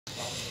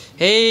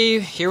Hey,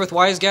 here with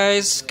Wise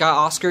Guys. Got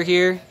Oscar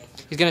here.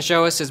 He's gonna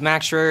show us his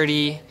max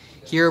rarity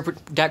hero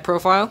deck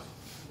profile.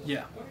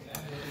 Yeah.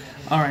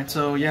 Alright,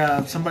 so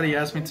yeah, somebody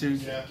asked me to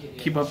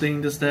keep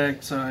updating this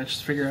deck, so I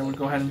just figured I would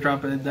go ahead and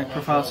drop a deck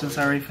profile since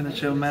I already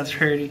finished it with max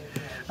rarity.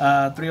 3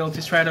 OT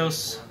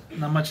Stratos,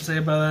 not much to say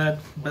about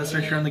that. Best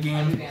searcher in the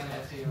game.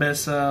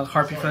 Best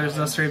Harpy Feathers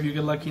Duster if you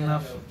get lucky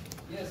enough.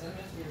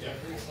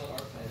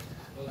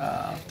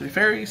 3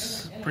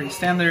 fairies, pretty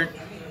standard.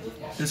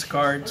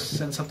 Discard,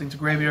 send something to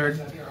graveyard.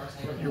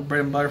 Your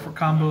bread and butter for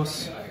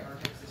combos.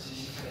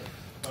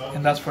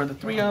 And that's for the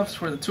 3-ups.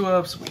 For the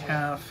 2-ups, we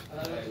have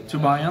 2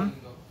 Bion.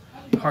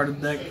 Heart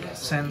of the deck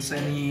sends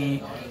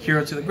any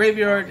hero to the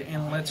graveyard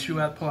and lets you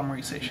add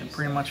polymerization.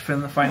 Pretty much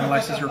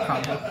finalizes your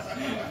combo.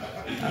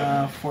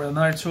 For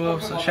another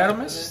 2-ups, Shadow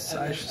Mist.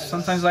 I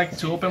sometimes like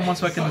to open one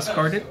so I can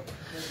discard it.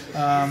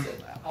 I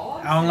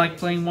don't like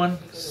playing one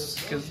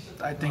because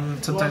I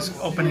think sometimes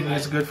opening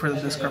is good for the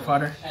discard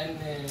fodder.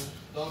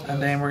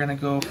 And then we're gonna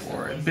go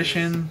for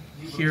Ambition,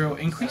 Hero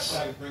Increase.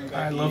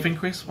 I love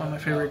Increase, one of my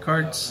favorite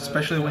cards,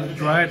 especially when you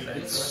draw it.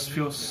 It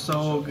feels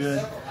so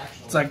good.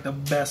 It's like the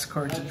best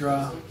card to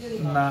draw.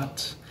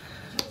 Not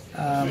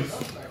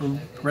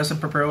Rest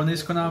and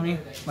Pepperonis, Konami.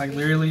 Like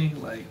literally,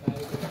 like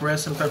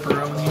Rest and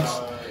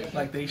Pepperonis.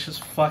 Like they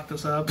just fucked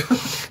us up.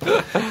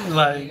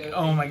 Like,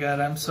 oh my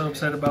god, I'm so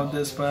upset about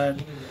this, but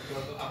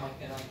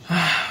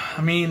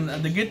I mean,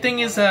 the good thing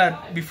is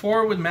that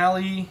before with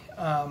Mali,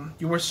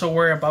 you were so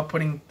worried about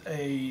putting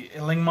a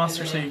Link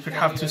monster so you could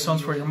have 2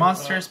 zones for your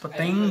monsters, but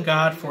thank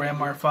God for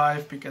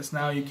MR5 because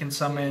now you can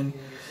summon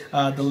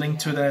the Link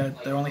 2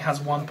 that only has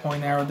 1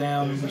 point arrow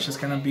down, which is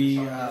going to be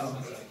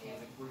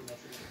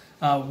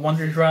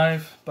Wonder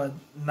Drive, but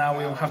now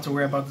we don't have to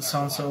worry about the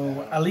zone,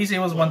 so at least it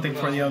was one thing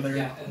for the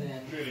other,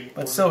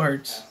 but still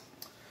hurts.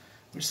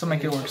 We still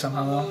make it work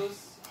somehow though.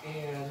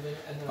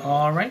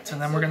 Alright,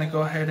 and then we're going to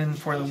go ahead and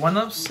for the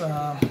 1-ups,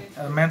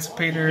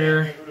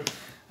 Emancipator,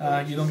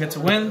 you don't get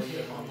to win,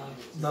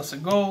 Dust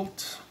of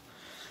Gold,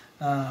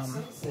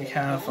 we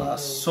have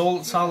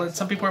Solid,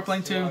 some people are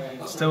playing 2,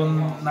 still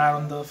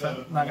not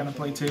going to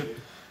play 2,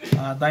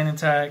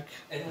 Dynatag,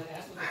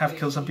 have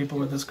killed some people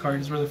with this card,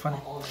 it's really funny.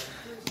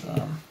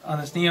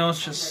 Honest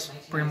Neos, just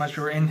pretty much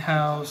your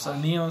in-house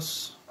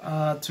Neos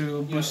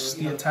to boost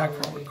the attack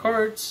for all the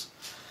cards.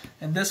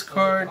 And this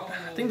card,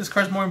 I think this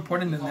card is more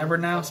important than ever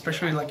now,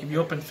 especially like if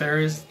you open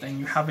fairies, then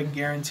you have a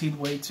guaranteed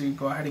way to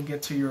go ahead and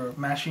get to your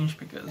mashings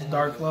because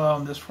Dark Law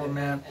in this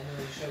format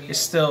it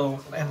still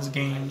ends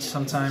games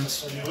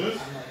sometimes,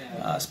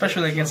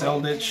 especially against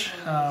Eldritch.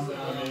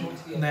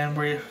 And then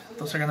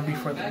those are going to be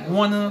for the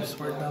 1-ups.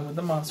 We're done with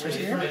the monsters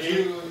here.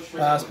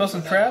 Spells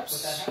and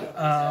traps.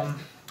 I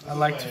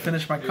like to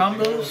finish my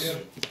combos.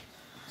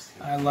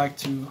 I like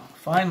to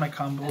find my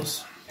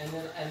combos.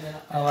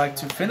 I like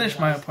to finish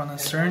my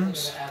opponent's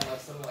turns.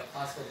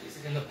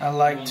 I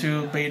like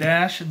to bait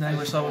Ash and then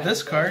resolve with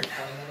this card.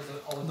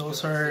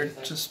 Those are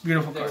just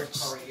beautiful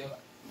cards.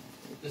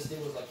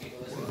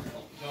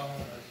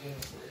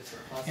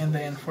 And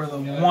then for the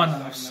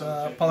 1-ups,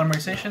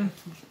 polymerization.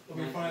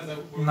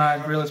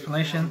 Not real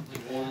explanation.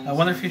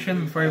 Wonder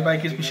Fusion, before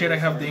everybody gives me shit, I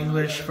have the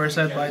English first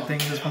set, but I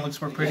think this one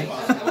looks more pretty.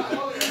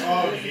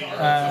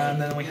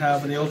 And then we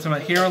have the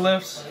Ultimate Hero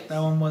Lifts. That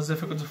one was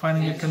difficult to find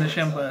in good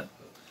condition, but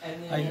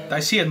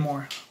I see it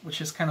more, which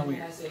is kind of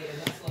weird.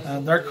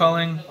 Dark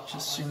Calling,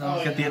 just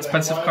get the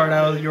expensive card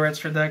out of your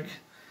extra deck.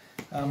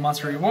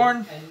 Monster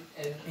Reborn,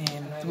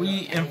 and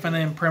 3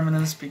 Infinite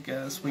Impermanence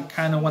because we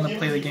kind of want to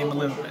play the game a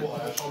little bit.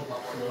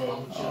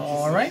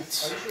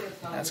 Alright,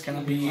 that's going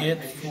to be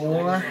it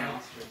for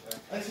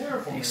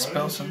the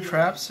Spells and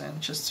Traps, and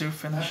just to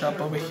finish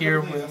up over here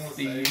with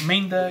the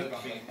main deck,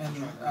 and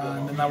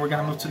then now we're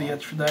going to move to the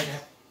extra deck.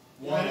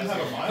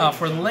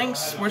 For the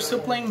links, we're still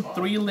playing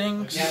 3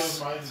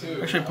 links.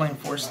 Actually playing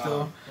 4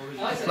 still.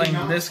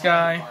 Playing this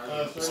guy.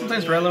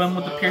 Sometimes relevant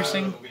with the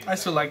piercing. I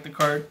still like the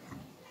card.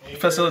 It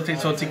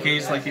facilitates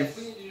OTKs, like if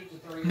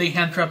they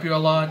hand trap you a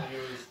lot,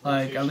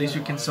 like at least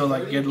you can still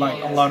like get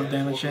like a lot of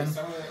damage in.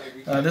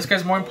 This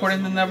guy's more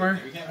important than ever.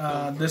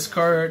 This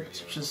card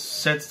just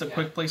sets the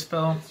quick play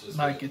spell.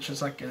 Like it's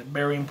just like a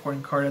very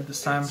important card at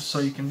this time, so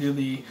you can do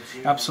the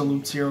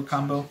absolute 0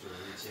 combo.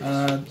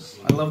 I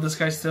love this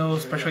guy still,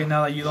 especially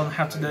now that you don't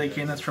have to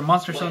dedicate an extra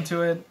monster zone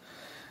to it.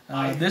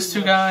 These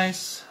 2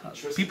 guys,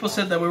 people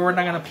said that we were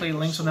not going to play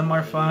Links on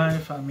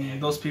MR5. I mean,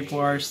 those people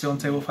are still on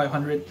table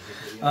 500.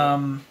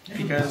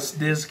 Because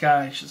this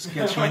guy just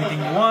gets you anything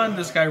you want,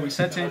 this guy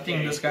resets anything,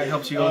 and this guy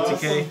helps you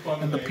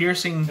OTK. And the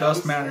piercing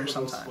does matter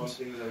sometimes.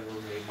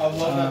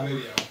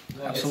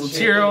 Absolute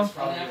 0,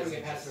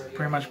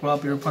 pretty much blow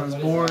up your opponent's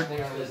board.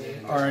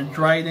 Or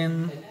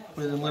Dryden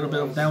with a little bit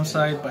of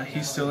downside, but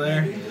he's still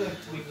there.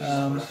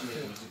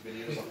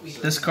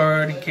 This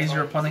card, in case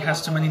your opponent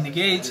has too many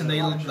negates and they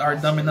are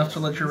dumb enough to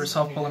let you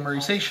resolve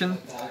polymerization.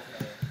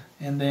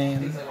 And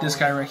then this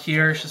guy right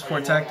here is just for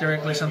attack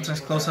directly, sometimes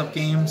close-up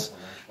games.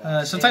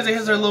 Sometimes it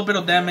has a little bit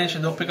of damage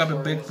and they'll pick up a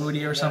big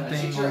booty or something,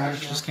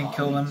 and you just can't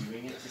kill them.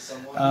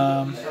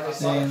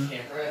 Then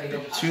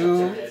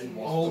Two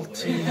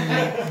ulti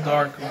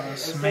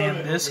Darklas.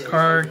 Man, this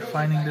card,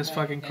 finding this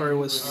fucking card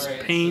was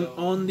pain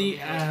on the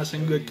ass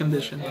in good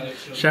condition.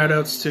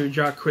 Shoutouts to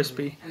Jock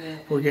Crispy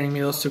for getting me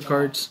those 2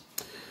 cards.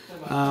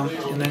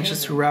 And then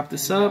just to wrap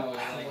this up,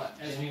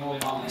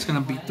 it's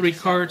going to be 3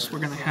 cards. We're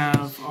going to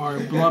have our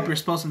blow up your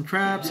spells and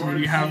traps. And if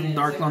you have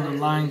Darkla on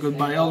the line,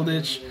 goodbye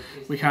Eldritch.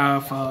 We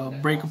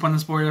have break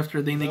opponent's board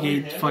after they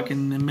negate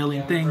fucking a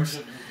million things.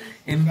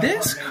 And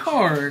this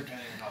card,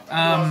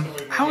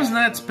 I was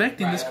not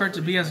expecting this card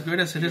to be as good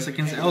as it is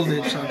against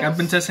Eldritch. Like, I've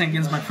been testing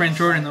against my friend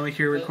Jordan over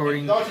here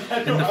recording.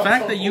 And the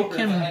fact that you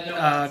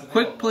can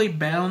quick play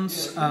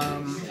bounce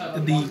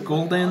the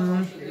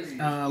golden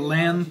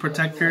land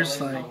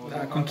protectors like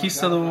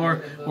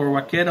Conquistador or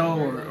Vaquero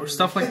or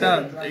stuff like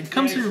that, it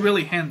comes in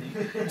really handy.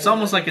 It's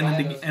almost like in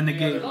the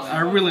game. I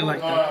really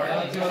like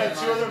that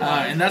card.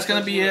 And that's going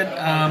to be it.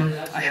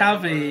 I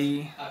have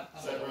a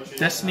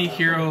Destiny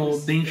Hero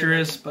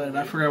Dangerous, but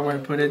I forgot where I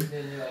put it.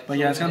 But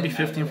yeah, it's going to be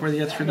 15 for the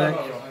extra deck.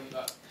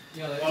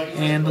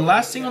 And the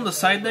last thing on the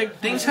side deck,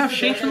 things have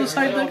changed on the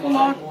side deck a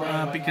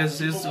lot because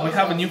we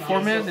have a new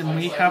format and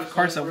we have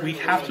cards that we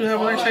have to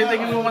have on our side deck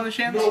if we want a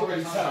chance.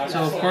 So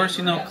of course,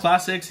 you know,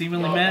 classics,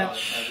 evenly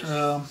match,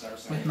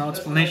 with no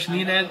explanation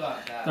needed.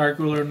 Dark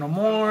Ruler no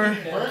more,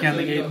 can't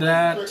negate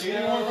that.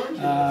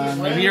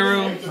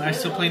 Nibiru, I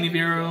still play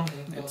Nibiru.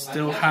 It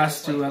still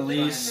has to at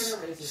least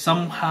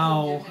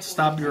somehow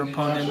stop your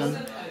opponent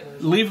and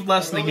leave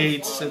less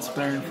negates. It's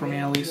better for me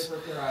at least.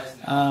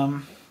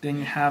 Then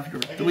you have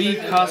your 3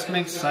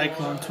 Cosmic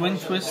Cyclone Twin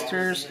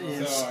Twisters.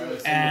 It's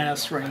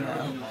ass right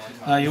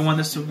now. You want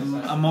this to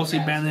mostly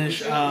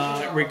banish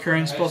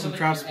recurring spells and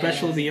traps,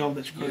 especially the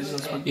Eldritch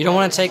cards. You don't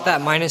want to take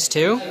that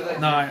 -2?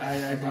 No,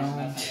 I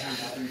don't.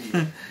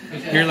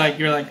 you're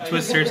like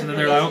Twisters, and then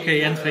they're like,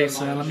 okay, end phase.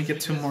 Let me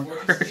get 2 more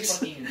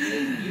cards.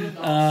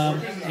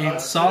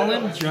 And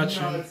Solemn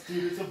Judgment.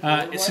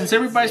 Since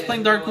everybody's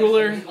playing Dark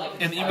Ruler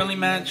and evenly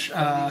match,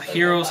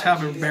 heroes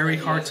have a very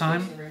hard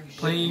time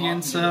playing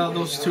against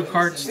those 2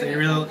 cards. They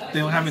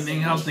don't have an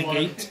in-house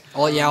negate.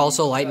 Oh yeah,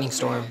 also Lightning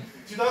Storm.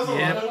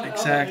 Yep,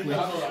 exactly.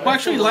 Well,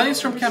 actually, Lightning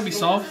Storm can be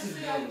solved.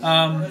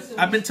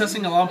 I've been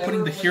testing a lot of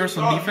putting the heroes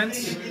on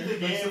defense.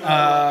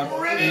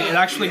 It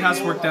actually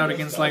has worked out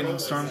against Lightning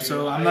Storm,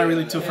 so I'm not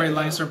really too afraid of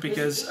Lightning Storm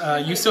because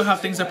you still have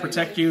things that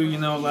protect you. You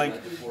know, like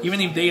even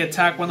if they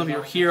attack one of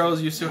your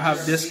heroes, you still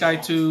have this guy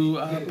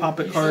to pop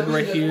a card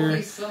right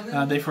here.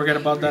 They forget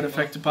about that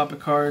effect to pop a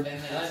card.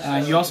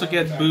 You also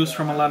get boosts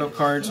from a lot of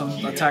cards on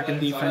attack and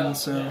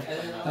defense, so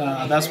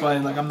that's why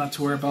like I'm not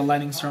too worried about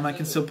Lightning Storm. I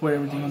can still put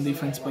everything on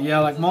defense, but yeah,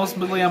 like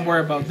mostly I'm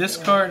worried about this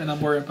card and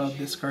I'm worried about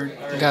this card.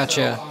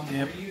 Gotcha.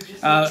 Yep.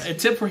 A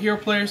tip for hero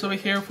players over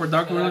here for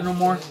Dark Ruler no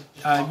more.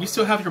 You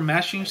still have your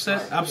Mass Change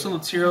set.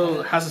 Absolute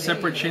Zero has a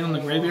separate chain on the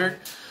graveyard.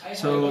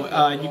 So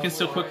you can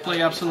still quick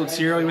play Absolute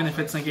Zero even if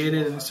it's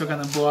negated and it's still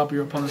going to blow up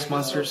your opponent's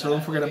monster. So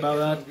don't forget about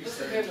that.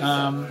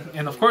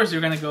 And of course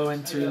you're going to go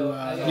into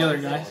the other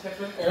guy.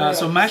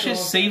 So Mass Change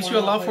saves you a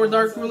lot for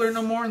Dark Ruler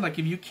no more. Like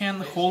if you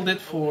can hold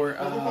it for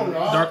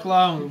Dark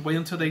Law, wait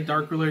until they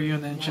Dark Ruler you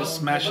and then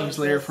just Mass Change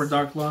later for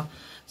Dark Law.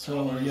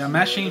 So yeah,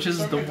 Mass Change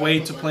is the way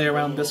to play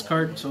around this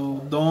card.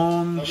 So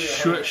don't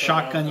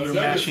shotgun your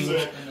Mass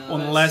Change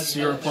unless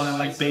your opponent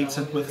like baits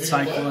it with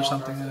Cycle or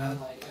something like that.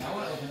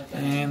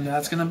 And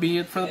that's gonna be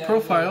it for the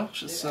profile.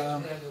 Just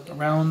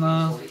around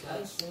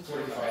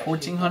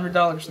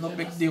 $1,400. No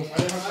big deal.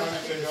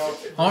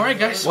 All right,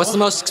 guys. What's the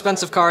most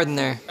expensive card in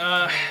there?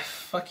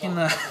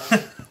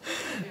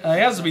 It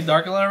has to be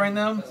Darkla right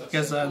now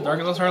because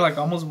Darklas are like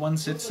almost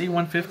 160,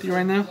 150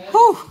 right now.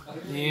 Whew.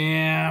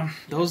 Yeah,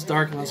 those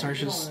Darklas are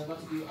just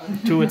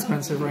too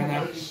expensive right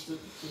now.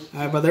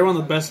 But they're one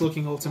of the best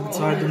looking ultimates,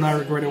 so I do not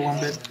regret it one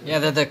bit. Yeah,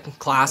 they're the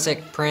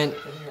classic print.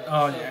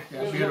 Oh yeah,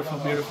 beautiful,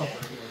 beautiful.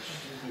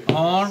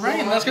 Alright,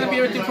 and that's going to be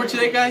everything for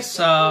today, guys.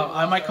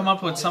 I might come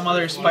up with some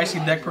other spicy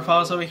deck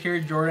profiles over here.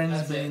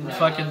 Jordan's been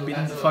fucking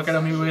beating the fuck out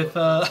of me with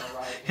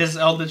his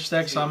Eldritch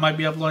deck, so I might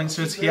be uploading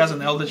soon. He has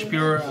an Eldritch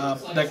Pure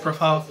deck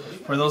profile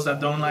for those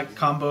that don't like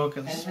combo,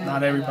 because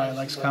not everybody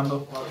likes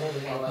combo.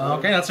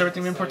 Okay, that's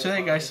everything for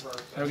today, guys.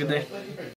 Have a good day.